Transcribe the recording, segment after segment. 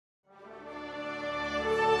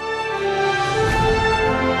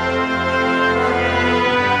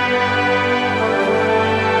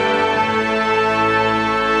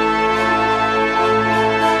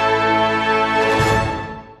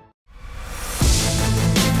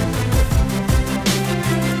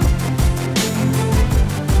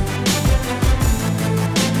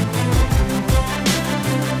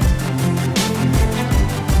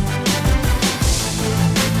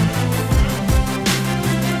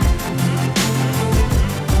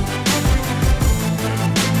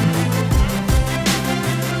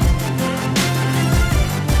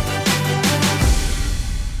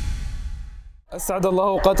أسعد الله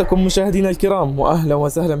أوقاتكم مشاهدينا الكرام، وأهلا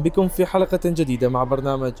وسهلا بكم في حلقة جديدة مع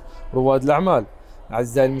برنامج رواد الأعمال.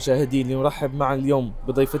 أعزائي المشاهدين، لنرحب معا اليوم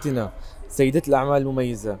بضيفتنا سيدة الأعمال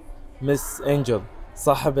المميزة مس أنجل،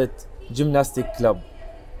 صاحبة جيمناستيك كلاب.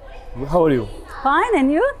 How are you? Fine,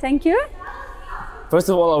 and you? Thank you. First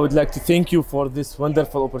of all, I would like to thank you for this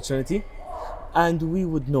wonderful opportunity, and we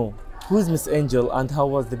would know who is Miss Angel and how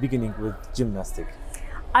was the beginning with gymnastics.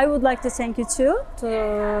 I would like to thank you too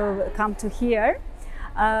to come to here.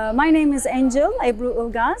 My name is Angel Ebru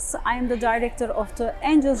Ilgaz. I am the director of the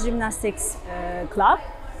Angel Gymnastics Club,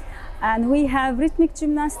 and we have rhythmic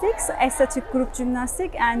gymnastics, aesthetic group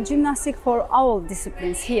gymnastics, and gymnastics for all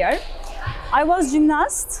disciplines here. I was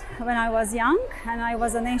gymnast when I was young, and I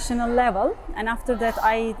was a national level, and after that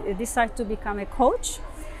I decided to become a coach.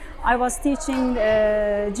 I was teaching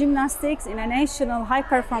gymnastics in a national high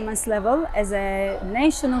performance level as a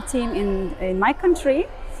national team in my country.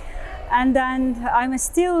 And then I'm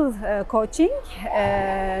still coaching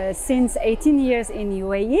since 18 years in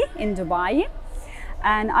UAE, in Dubai.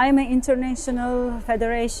 And I'm an international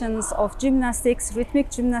federations of gymnastics,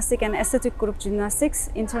 rhythmic gymnastics and aesthetic group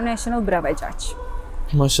gymnastics, international brevet judge.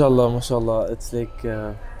 MashaAllah, MashaAllah. It's like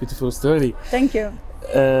a beautiful story. Thank you.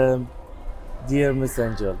 Dear Miss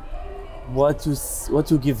Angel,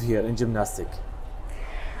 what you give here in gymnastics?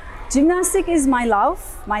 Gymnastics is my love,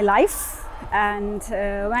 my life. And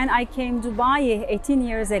when I came to Dubai 18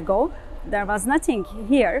 years ago, there was nothing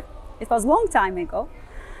here. It was a long time ago,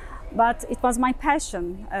 but it was my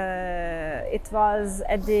passion. It was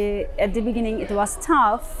at the beginning it was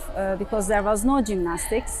tough because there was no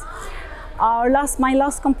gymnastics. My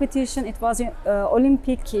last competition, it was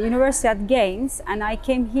Olympic Universiade Games, and I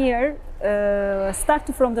came here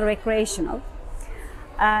started from the recreational,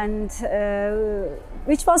 and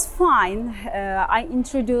which was fine. I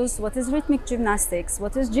introduced what is rhythmic gymnastics,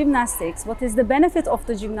 what is gymnastics, what is the benefit of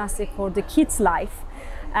the gymnastics for the kids' life,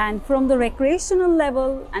 and from the recreational level,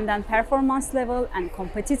 and then performance level, and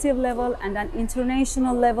competitive level, and then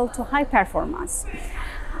international level to high performance.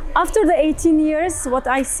 After the 18 years, what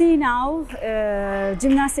I see now,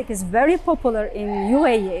 gymnastics is very popular in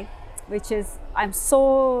UAE, which is, I'm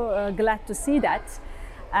so glad to see that.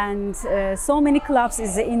 And so many clubs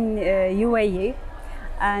is in UAE.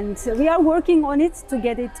 And we are working on it to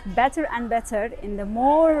get it better and better in the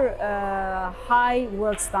more high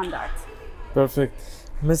world standard. Perfect.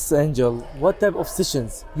 Miss Angel, what type of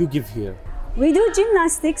sessions you give here? We do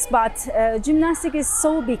gymnastics, but gymnastics is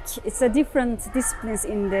so big. It's a different disciplines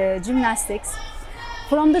in the gymnastics.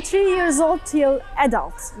 From the 3 years old till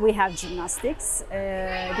adults, we have gymnastics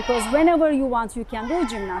because whenever you want, you can do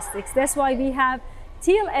gymnastics. That's why we have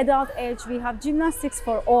till adult age, we have gymnastics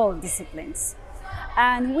for all disciplines.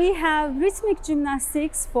 And we have rhythmic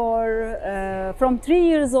gymnastics for from 3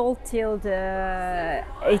 years old till the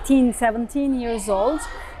 18, 17 years old,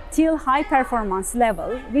 till high performance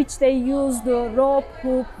level, which they use the rope,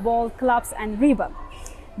 hoop, ball, clubs, and ribbon.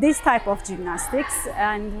 This type of gymnastics.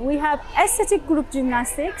 And we have aesthetic group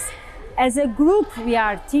gymnastics. As a group we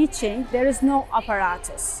are teaching, there is no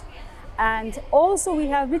apparatus. And also we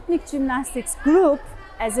have rhythmic gymnastics group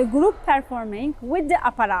as a group performing with the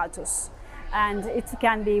apparatus. And it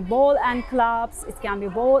can be ball and clubs, it can be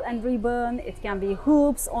ball and ribbon, it can be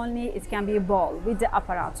hoops only, it can be ball with the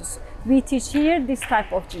apparatus. We teach here this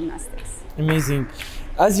type of gymnastics. Amazing.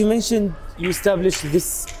 As you mentioned, you established this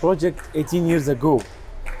project 18 years ago.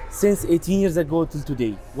 Since 18 years ago till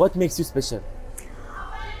today, what makes you special?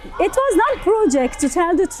 It was not a project, to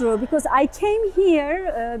tell the truth, because I came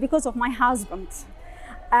here because of my husband.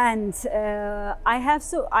 And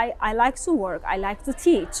I like to work, I like to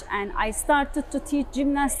teach, and I started to teach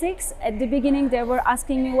gymnastics. At the beginning they were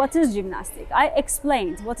asking me what is gymnastics. I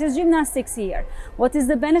explained what is gymnastics here, what is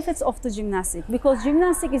the benefits of the gymnastics, because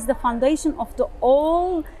gymnastics is the foundation of the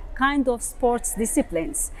all kind of sports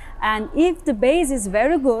disciplines. And if the base is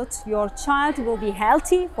very good, your child will be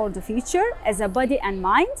healthy for the future as a body and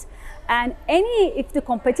mind. And if the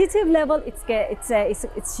competitive level,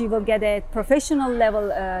 she will get a professional level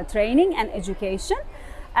training and education.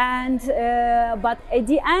 And but at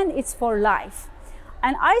the end, it's for life.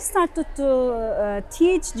 And I started to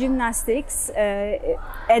teach gymnastics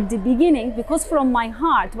at the beginning because from my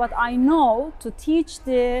heart, what I know to teach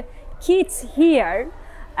the kids here,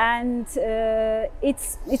 and it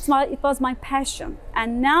was my passion.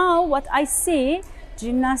 And now what I see,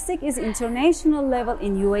 gymnastics is international level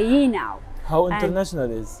in UAE now. How international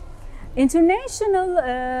is? International,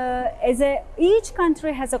 each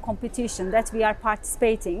country has a competition that we are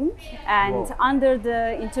participating, and under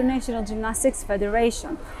the International Gymnastics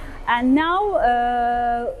Federation. And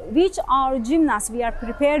now, which our gymnasts, we are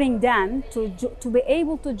preparing them to be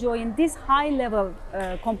able to join these high-level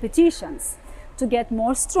competitions, to get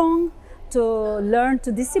more strong, to learn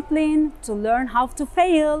to discipline, to learn how to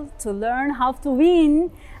fail, to learn how to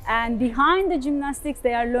win. And behind the gymnastics,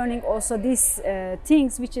 they are learning also these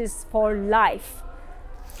things which is for life.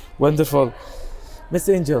 Wonderful. Miss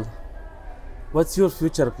Angel, what's your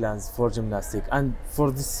future plans for gymnastics and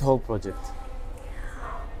for this whole project?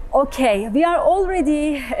 Okay, we are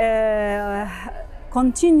already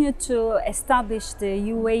continue to establish the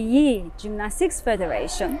UAE Gymnastics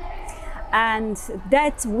Federation, and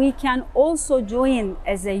that we can also join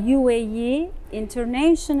as a UAE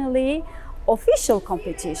internationally official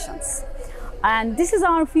competitions. And this is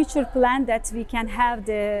our future plan, that we can have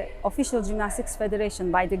the official Gymnastics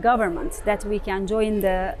Federation by the government, that we can join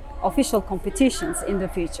the official competitions in the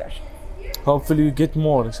future. Hopefully you get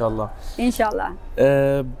more, inshallah. Inshallah.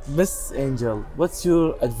 Miss Angel, what's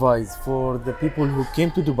your advice for the people who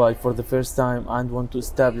came to Dubai for the first time and want to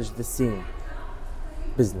establish the same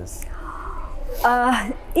business?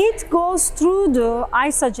 It goes through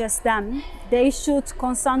I suggest them, they should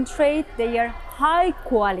concentrate their high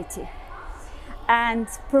quality and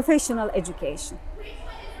professional education.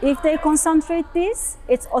 If they concentrate this,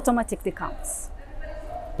 it automatically comes.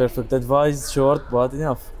 Perfect advice, short but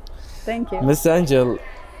enough. Thank you. Miss Angel,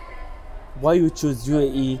 why you choose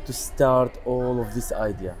UAE to start all of this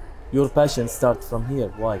idea? Your passion starts from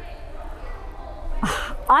here, why?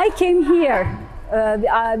 I came here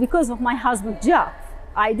because of my husband's job.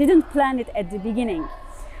 I didn't plan it at the beginning,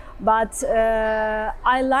 but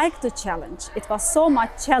I like the challenge. It was so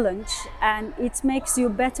much challenge, and it makes you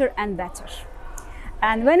better and better.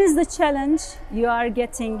 And when is the challenge, you are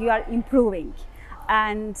improving,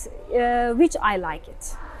 and which I like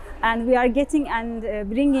it. And we are getting and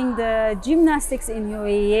bringing the gymnastics in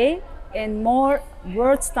UAE in more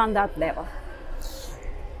world standard level.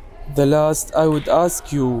 The last, I would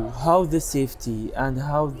ask you how the safety and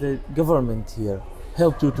how the government here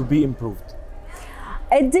helped you to be improved.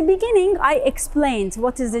 At the beginning, I explained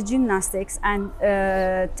what is the gymnastics, and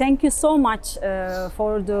thank you so much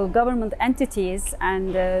for the government entities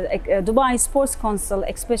and Dubai Sports Council,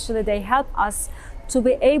 especially they help us to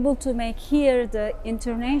be able to make here the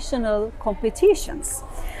international competitions.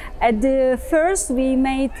 At the first, we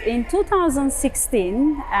made in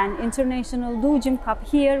 2016 an international DuGym Cup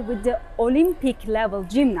here with the Olympic level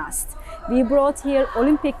gymnast. We brought here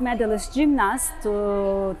Olympic medalist gymnasts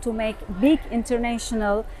to make big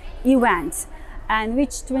international events, and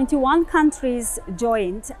which 21 countries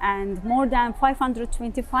joined, and more than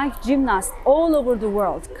 525 gymnasts all over the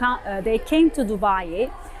world, they came to Dubai.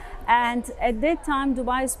 And at that time,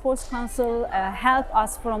 Dubai Sports Council helped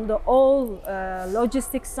us from the all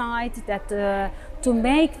logistics side that to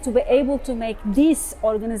be able to make these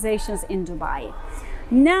organizations in Dubai.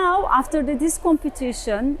 Now, after this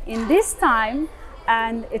competition, in this time,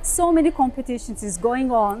 and it's so many competitions is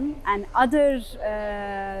going on, and other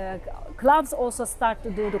clubs also start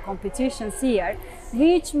to do the competitions here,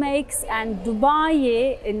 which makes and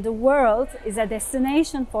Dubai in the world is a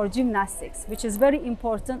destination for gymnastics, which is very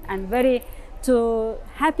important and very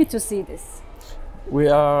happy to see this. We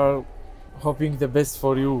are hoping the best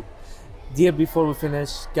for you. Dear, before we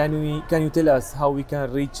finish, can you tell us how we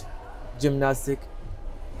can reach gymnastics?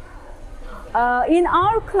 In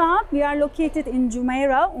our club, we are located in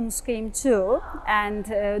Jumeirah, Musqeim 2, and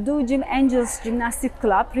DuGym Angels Gymnastic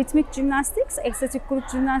Club, rhythmic gymnastics, ecstatic group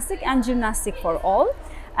gymnastic, and gymnastic for all.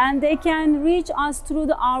 And they can reach us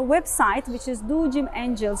through our website, which is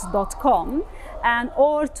dugymangels.com, and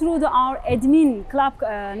or through our admin club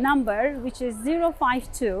number, which is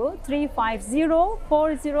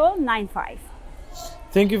 052-350-4095.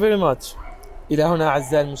 Thank you very much. إلى هنا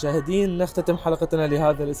أعزائي المشاهدين نختتم حلقتنا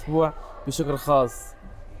لهذا الأسبوع بشكر خاص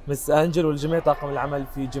مس أنجل والجميع طاقم العمل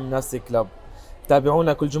في جيمناستيك كلاب.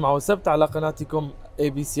 تابعونا كل جمعة وسبت على قناتكم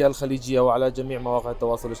ABC الخليجية وعلى جميع مواقع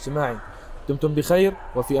التواصل الاجتماعي. دمتم بخير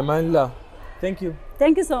وفي أمان الله. Thank you.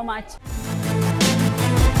 Thank you so much.